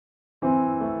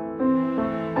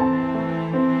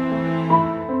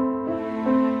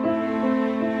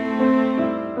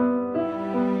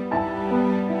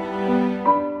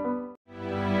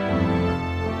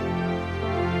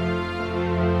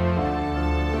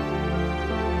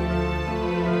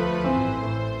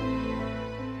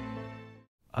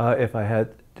If I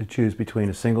had to choose between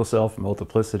a single self,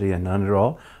 multiplicity, and none at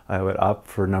all, I would opt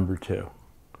for number two.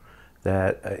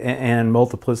 And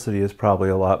multiplicity is probably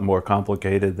a lot more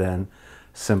complicated than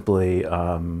simply a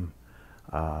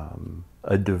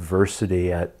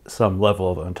diversity at some level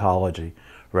of ontology.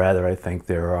 Rather, I think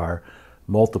there are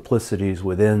multiplicities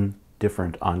within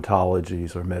different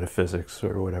ontologies or metaphysics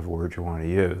or whatever word you want to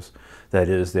use. That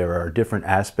is, there are different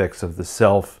aspects of the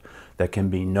self that can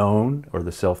be known, or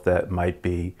the self that might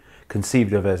be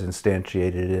conceived of as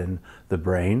instantiated in the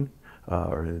brain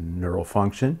or in neural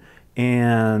function.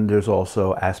 And there's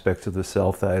also aspects of the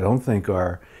self that I don't think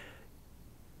there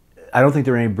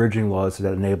are any bridging laws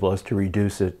that enable us to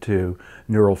reduce it to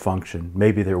neural function.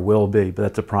 Maybe there will be, but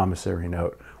that's a promissory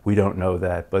note. We don't know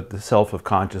that. But the self of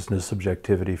consciousness,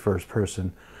 subjectivity, first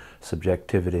person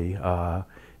subjectivity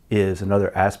is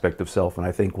another aspect of self. And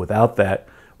I think without that,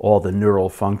 all the neural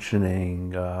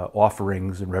functioning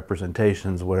offerings and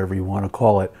representations, whatever you want to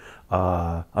call it,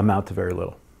 amount to very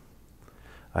little.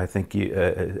 I think,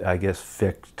 I guess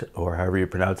Fichte, or however you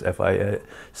pronounce Fichte,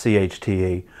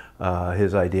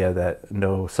 his idea that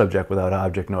no subject without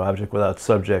object, no object without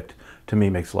subject, to me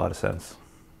makes a lot of sense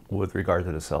with regard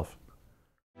to the self.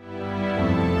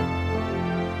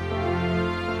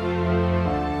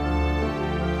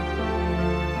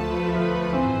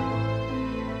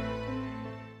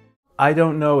 I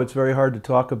don't know. It's very hard to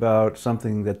talk about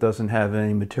something that doesn't have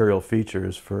any material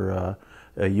features for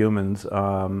humans,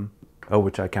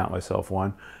 which I count myself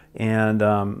one. And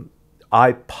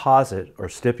I posit or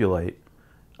stipulate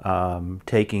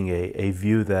taking a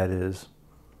view that is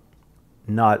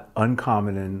not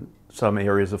uncommon in some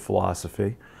areas of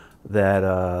philosophy, that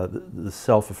the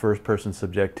self of first-person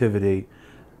subjectivity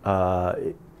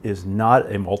is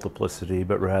not a multiplicity,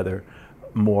 but rather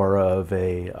more of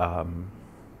a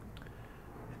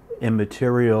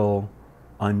immaterial,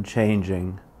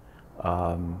 unchanging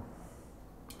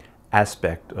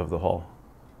aspect of the whole.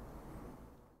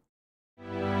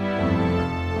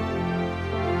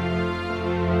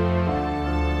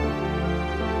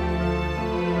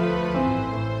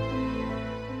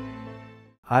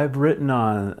 I've written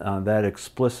on that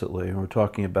explicitly, and we're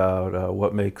talking about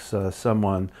what makes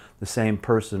someone the same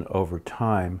person over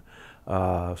time.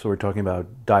 So we're talking about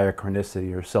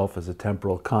diachronicity, or self as a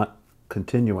temporal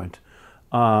continuant.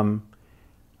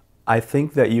 I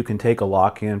think that you can take a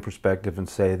Lockean perspective and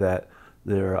say that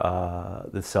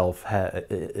the self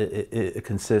it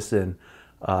consists in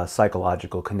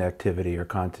psychological connectivity or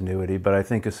continuity, but I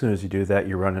think as soon as you do that,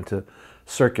 you run into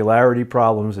circularity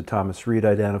problems that Thomas Reid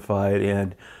identified,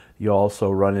 and you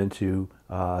also run into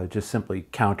just simply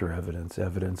counter evidence,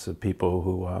 evidence of people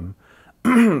who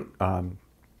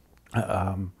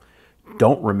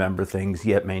don't remember things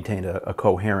yet maintain a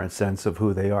coherent sense of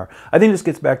who they are. I think this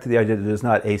gets back to the idea that there's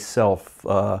not a self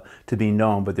to be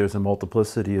known, but there's a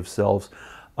multiplicity of selves.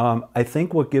 I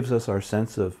think what gives us our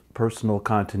sense of personal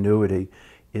continuity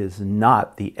is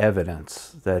not the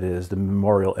evidence, that is, the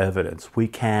memorial evidence. We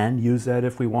can use that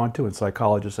if we want to, and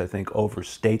psychologists, I think,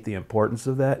 overstate the importance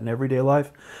of that in everyday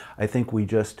life. I think we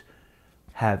just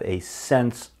have a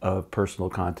sense of personal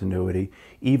continuity,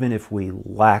 even if we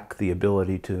lack the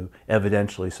ability to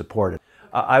evidentially support it.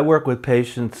 I work with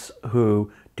patients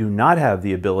who do not have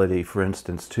the ability, for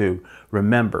instance, to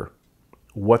remember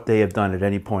what they have done at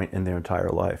any point in their entire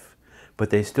life, but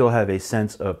they still have a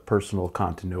sense of personal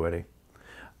continuity.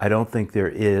 I don't think there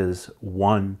is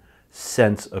one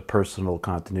sense of personal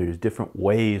continuity. There's different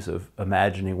ways of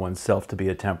imagining oneself to be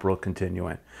a temporal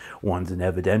continuant. One's an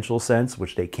evidential sense,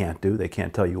 which they can't do. They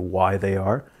can't tell you why they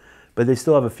are, but they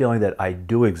still have a feeling that I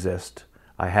do exist,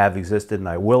 I have existed, and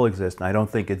I will exist. And I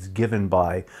don't think it's given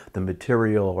by the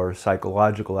material or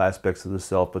psychological aspects of the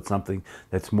self, but something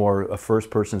that's more a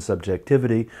first-person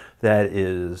subjectivity that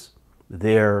is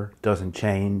there, doesn't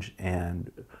change,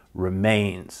 and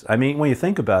remains. I mean, when you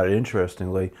think about it,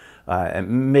 interestingly,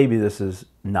 and maybe this is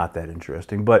not that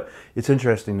interesting, but it's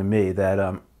interesting to me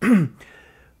that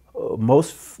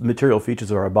most material features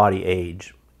of our body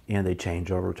age, and they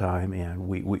change over time, and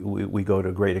we go to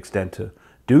a great extent to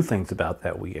do things about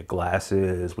that. We get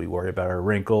glasses, we worry about our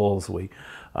wrinkles, we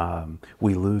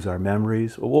lose our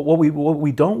memories. What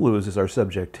we don't lose is our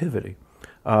subjectivity.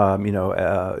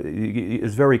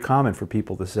 It's very common for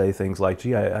people to say things like,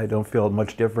 gee, I don't feel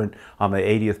much different on my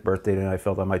 80th birthday than I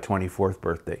felt on my 24th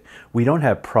birthday. We don't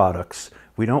have products.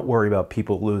 We don't worry about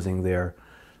people losing their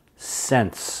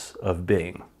sense of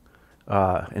being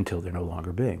until they're no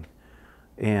longer being.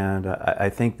 And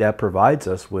I think that provides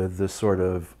us with this sort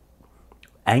of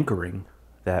anchoring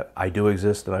that I do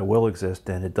exist and I will exist,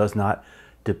 and it does not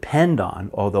depend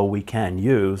on, although we can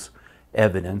use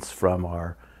evidence from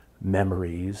our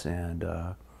memories and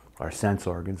our sense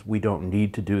organs. We don't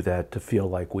need to do that to feel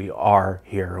like we are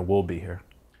here and will be here.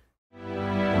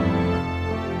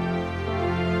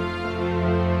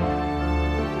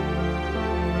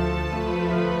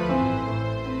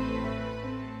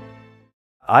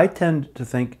 I tend to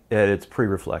think that it's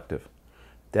pre-reflective.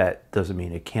 That doesn't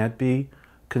mean it can't be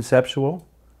conceptual.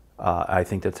 I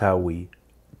think that's how we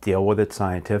deal with it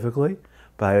scientifically,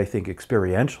 but I think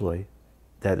experientially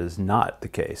that is not the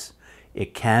case.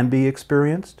 It can be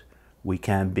experienced. We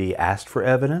can be asked for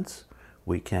evidence.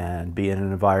 We can be in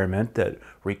an environment that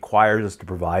requires us to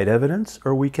provide evidence,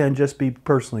 or we can just be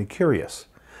personally curious.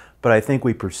 But I think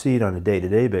we proceed on a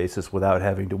day-to-day basis without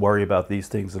having to worry about these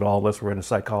things at all unless we're in a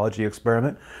psychology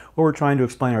experiment, or we're trying to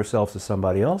explain ourselves to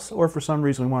somebody else, or for some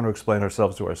reason we want to explain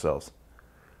ourselves to ourselves.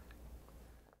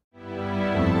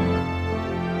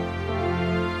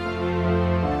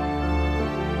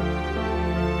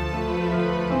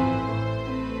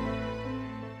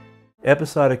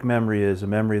 Episodic memory is a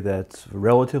memory that's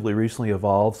relatively recently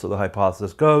evolved, so the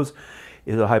hypothesis goes.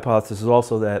 The hypothesis is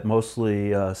also that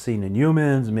mostly seen in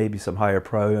humans, maybe some higher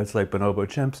primates like bonobo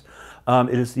chimps.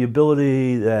 It is the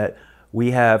ability that we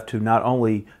have to not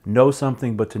only know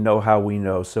something, but to know how we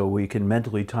know, so we can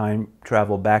mentally time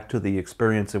travel back to the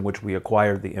experience in which we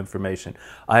acquired the information.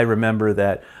 I remember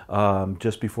that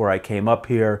just before I came up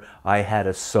here, I had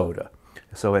a soda.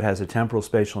 So it has a temporal,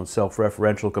 spatial, and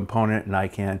self-referential component, and I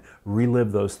can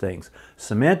relive those things.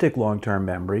 Semantic long-term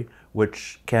memory,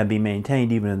 which can be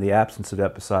maintained even in the absence of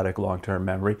episodic long-term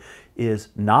memory, is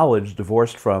knowledge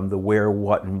divorced from the where,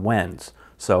 what, and whens.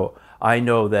 So I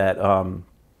know that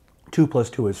 2 plus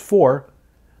 2 is 4.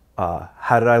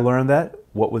 How did I learn that?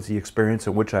 What was the experience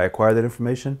in which I acquired that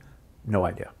information? No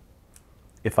idea.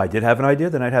 If I did have an idea,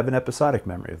 then I'd have an episodic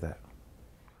memory of that.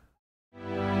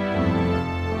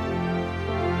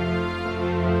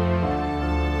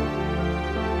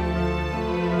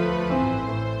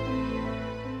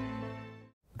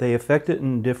 They affect it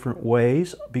in different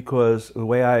ways because the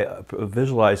way I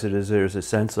visualize it is there's a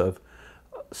sense of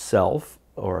self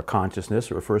or a consciousness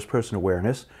or a first-person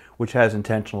awareness which has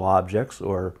intentional objects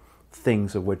or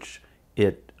things of which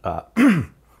it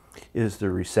is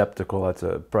the receptacle. That's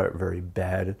a very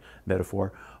bad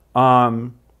metaphor.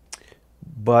 But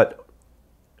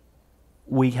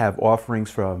we have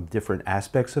offerings from different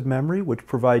aspects of memory which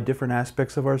provide different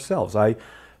aspects of ourselves. I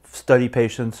study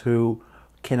patients who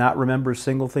cannot remember a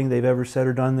single thing they've ever said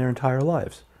or done their entire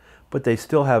lives, but they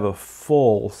still have a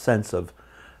full sense of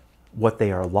what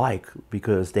they are like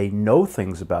because they know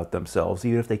things about themselves,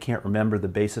 even if they can't remember the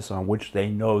basis on which they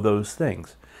know those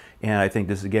things. And I think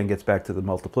this again gets back to the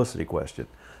multiplicity question.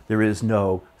 There is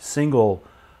no single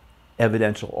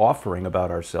evidential offering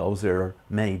about ourselves. There are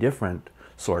many different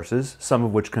sources, some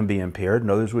of which can be impaired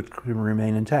and others which can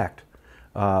remain intact.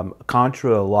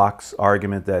 Contra Locke's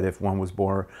argument that if one was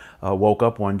born, woke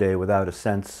up one day without a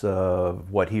sense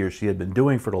of what he or she had been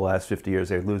doing for the last 50 years,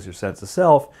 they'd lose their sense of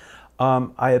self.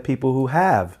 I have people who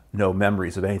have no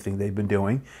memories of anything they've been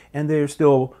doing, and they're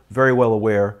still very well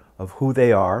aware of who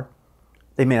they are.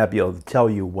 They may not be able to tell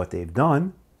you what they've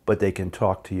done, but they can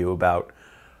talk to you about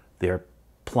their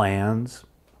plans.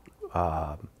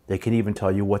 They can even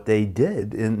tell you what they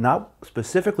did, and not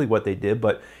specifically what they did,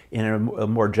 but in a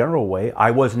more general way.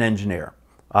 I was an engineer.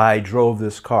 I drove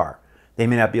this car. They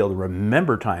may not be able to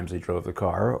remember times they drove the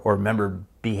car or remember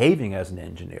behaving as an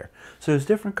engineer. So there's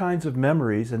different kinds of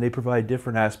memories, and they provide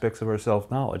different aspects of our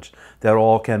self-knowledge that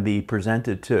all can be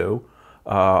presented to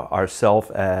ourself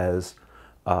as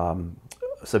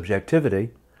subjectivity,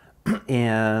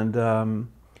 and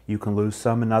you can lose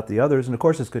some and not the others, and of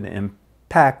course it's going to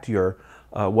impact your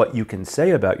what you can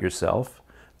say about yourself,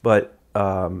 but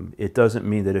it doesn't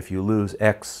mean that if you lose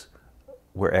X,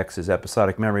 where X is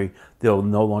episodic memory, there'll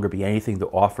no longer be anything to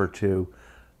offer to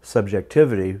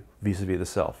subjectivity vis-a-vis the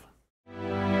self.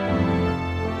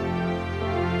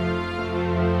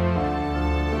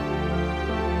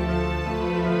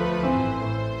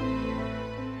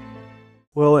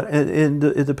 Well,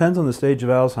 it depends on the stage of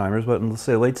Alzheimer's, but in, let's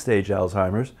say, late stage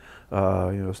Alzheimer's,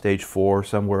 stage 4,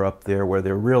 somewhere up there, where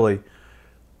they're really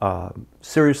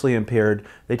seriously impaired.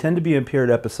 They tend to be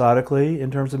impaired episodically in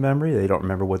terms of memory. They don't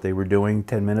remember what they were doing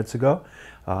 10 minutes ago.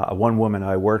 One woman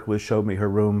I worked with showed me her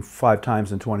room 5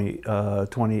 times in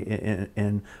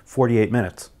 48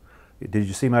 minutes. Did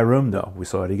you see my room? No. We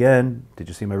saw it again. Did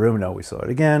you see my room? No. We saw it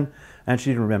again. And she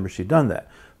didn't remember she'd done that.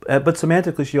 But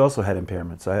semantically, she also had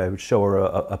impairments. I would show her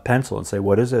a pencil and say,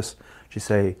 "What is this?" She'd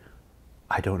say,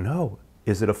 "I don't know.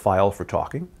 Is it a file for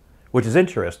talking?" Which is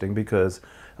interesting because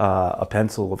A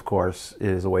pencil, of course,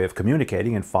 is a way of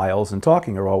communicating, and files and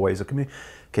talking are all ways of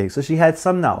communicating. So she had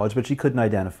some knowledge, but she couldn't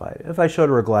identify it. If I showed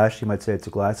her a glass, she might say it's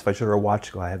a glass. If I showed her a watch,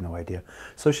 she'd go, I have no idea.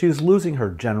 So she was losing her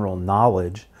general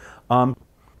knowledge.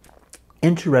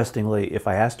 Interestingly, if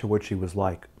I asked her what she was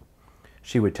like,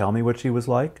 she would tell me what she was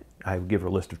like. I would give her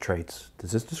a list of traits.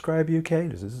 Does this describe you, Kay?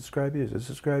 Does this describe you? Does this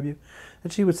describe you?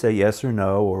 And she would say yes or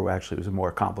no, or actually it was a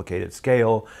more complicated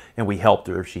scale, and we helped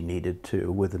her if she needed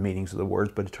to with the meanings of the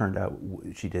words, but it turned out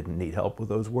she didn't need help with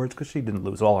those words because she didn't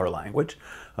lose all her language.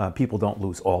 People don't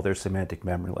lose all their semantic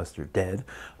memory unless they're dead.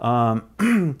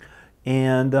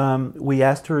 We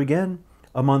asked her again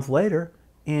a month later,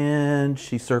 and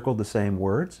she circled the same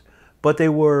words, but they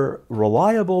were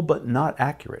reliable but not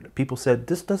accurate. People said,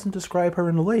 this doesn't describe her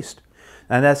in the least.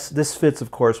 And this fits,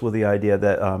 of course, with the idea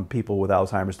that people with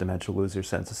Alzheimer's dementia lose their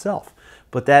sense of self.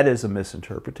 But that is a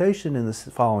misinterpretation in the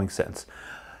following sense.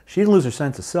 She didn't lose her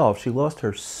sense of self, she lost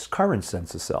her current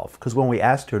sense of self. Because when we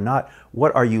asked her not,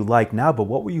 what are you like now, but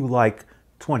what were you like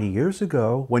 20 years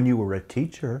ago when you were a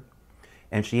teacher?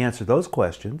 And she answered those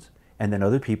questions, and then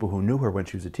other people who knew her when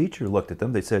she was a teacher looked at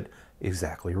them, they said,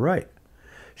 exactly right.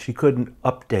 She couldn't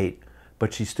update,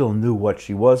 but she still knew what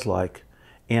she was like.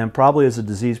 And probably as the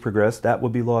disease progressed, that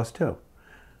would be lost too.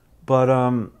 But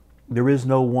there is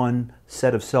no one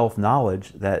set of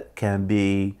self-knowledge that can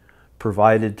be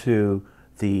provided to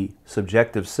the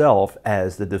subjective self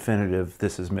as the definitive,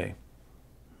 this is me.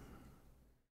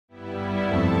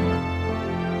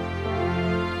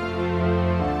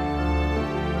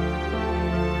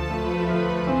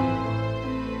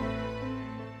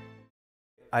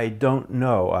 I don't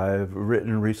know. I've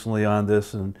written recently on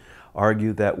this and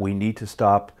argued that we need to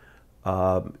stop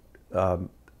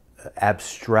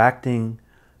abstracting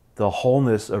the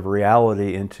wholeness of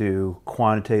reality into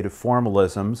quantitative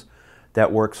formalisms.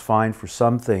 That works fine for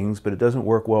some things, but it doesn't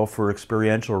work well for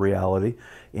experiential reality.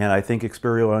 And I think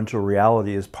experiential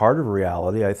reality is part of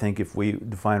reality. I think if we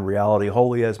define reality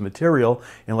wholly as material,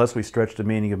 unless we stretch the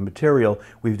meaning of material,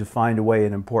 we've defined away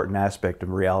an important aspect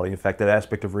of reality. In fact, that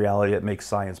aspect of reality that makes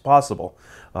science possible.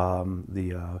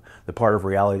 The part of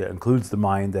reality that includes the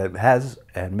mind that has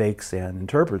and makes and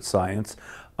interprets science.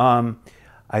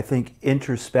 I think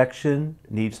introspection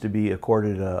needs to be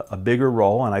accorded a bigger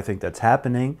role, and I think that's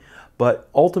happening. But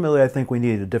ultimately, I think we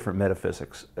need a different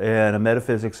metaphysics, and a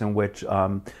metaphysics in which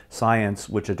science,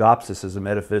 which adopts this as a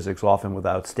metaphysics, often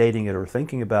without stating it or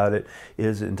thinking about it,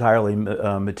 is entirely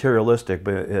materialistic.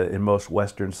 But in most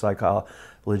Western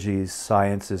psychologies,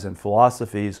 sciences, and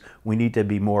philosophies, we need to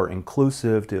be more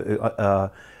inclusive,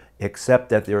 to accept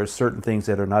that there are certain things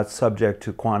that are not subject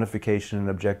to quantification and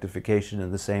objectification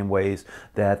in the same ways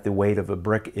that the weight of a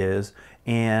brick is.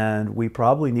 And we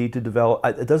probably need to develop,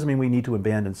 it doesn't mean we need to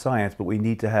abandon science, but we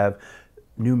need to have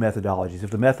new methodologies.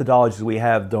 If the methodologies we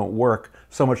have don't work,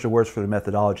 so much the worse for the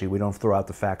methodology. We don't throw out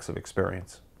the facts of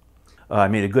experience. I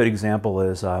mean, a good example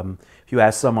is if you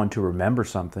ask someone to remember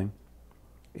something,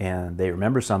 and they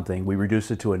remember something, we reduce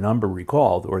it to a number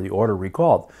recalled or the order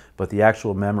recalled, but the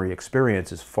actual memory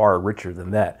experience is far richer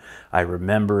than that. I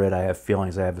remember it, I have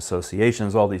feelings, I have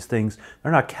associations, all these things.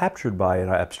 They're not captured by an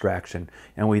abstraction,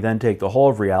 and we then take the whole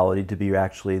of reality to be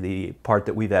actually the part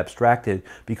that we've abstracted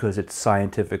because it's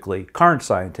scientifically, current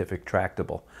scientific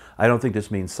tractable. I don't think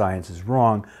this means science is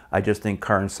wrong, I just think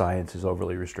current science is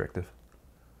overly restrictive.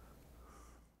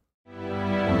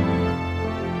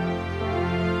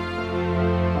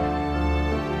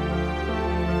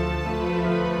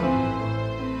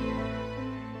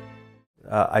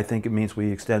 I think it means we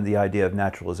extend the idea of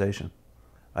naturalization.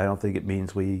 I don't think it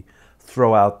means we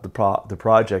throw out the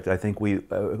project. I think we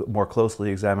more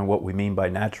closely examine what we mean by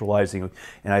naturalizing.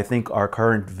 And I think our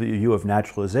current view of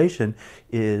naturalization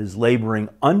is laboring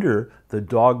under the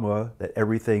dogma that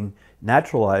everything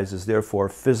naturalizes, therefore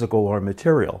physical or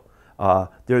material.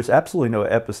 There's absolutely no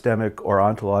epistemic or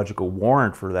ontological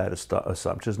warrant for that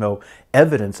assumption. There's no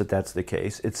evidence that that's the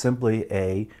case. It's simply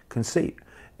a conceit.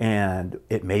 And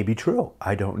it may be true,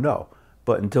 I don't know.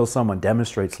 But until someone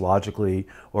demonstrates logically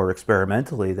or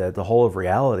experimentally that the whole of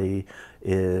reality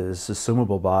is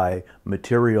assumable by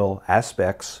material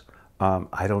aspects,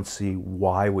 I don't see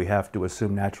why we have to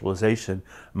assume naturalization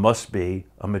must be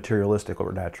a materialistic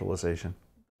or naturalization.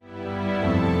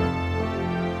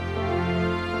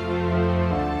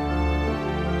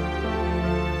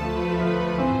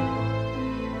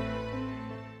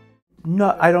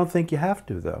 No, I don't think you have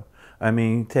to, though. I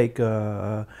mean,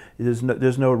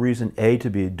 there's no reason A to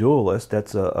be a dualist.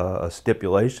 That's a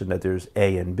stipulation that there's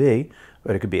A and B,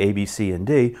 but it could be A, B, C, and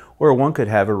D. Or one could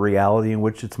have a reality in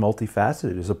which it's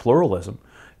multifaceted. There's a pluralism.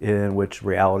 in which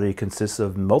reality consists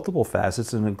of multiple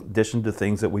facets in addition to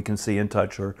things that we can see and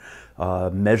touch or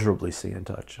measurably see and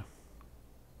touch.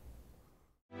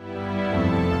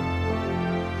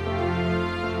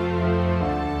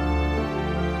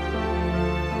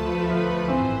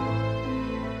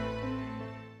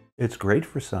 It's great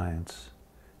for science,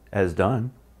 as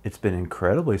done. It's been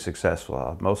incredibly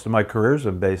successful. Most of my careers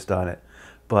have been based on it.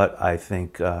 But I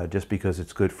think just because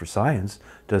it's good for science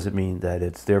doesn't mean that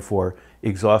it's therefore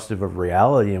exhaustive of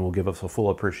reality and will give us a full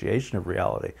appreciation of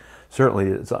reality. Certainly,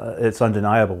 it's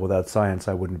undeniable. Without science,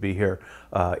 I wouldn't be here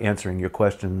answering your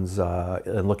questions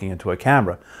and looking into a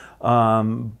camera.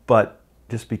 But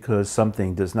just because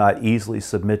something does not easily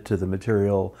submit to the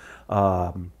material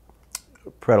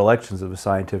predilections of a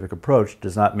scientific approach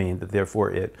does not mean that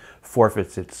therefore it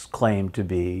forfeits its claim to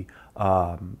be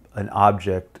an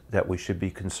object that we should be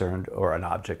concerned, or an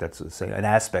object, that's to say, an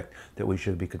aspect that we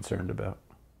should be concerned about.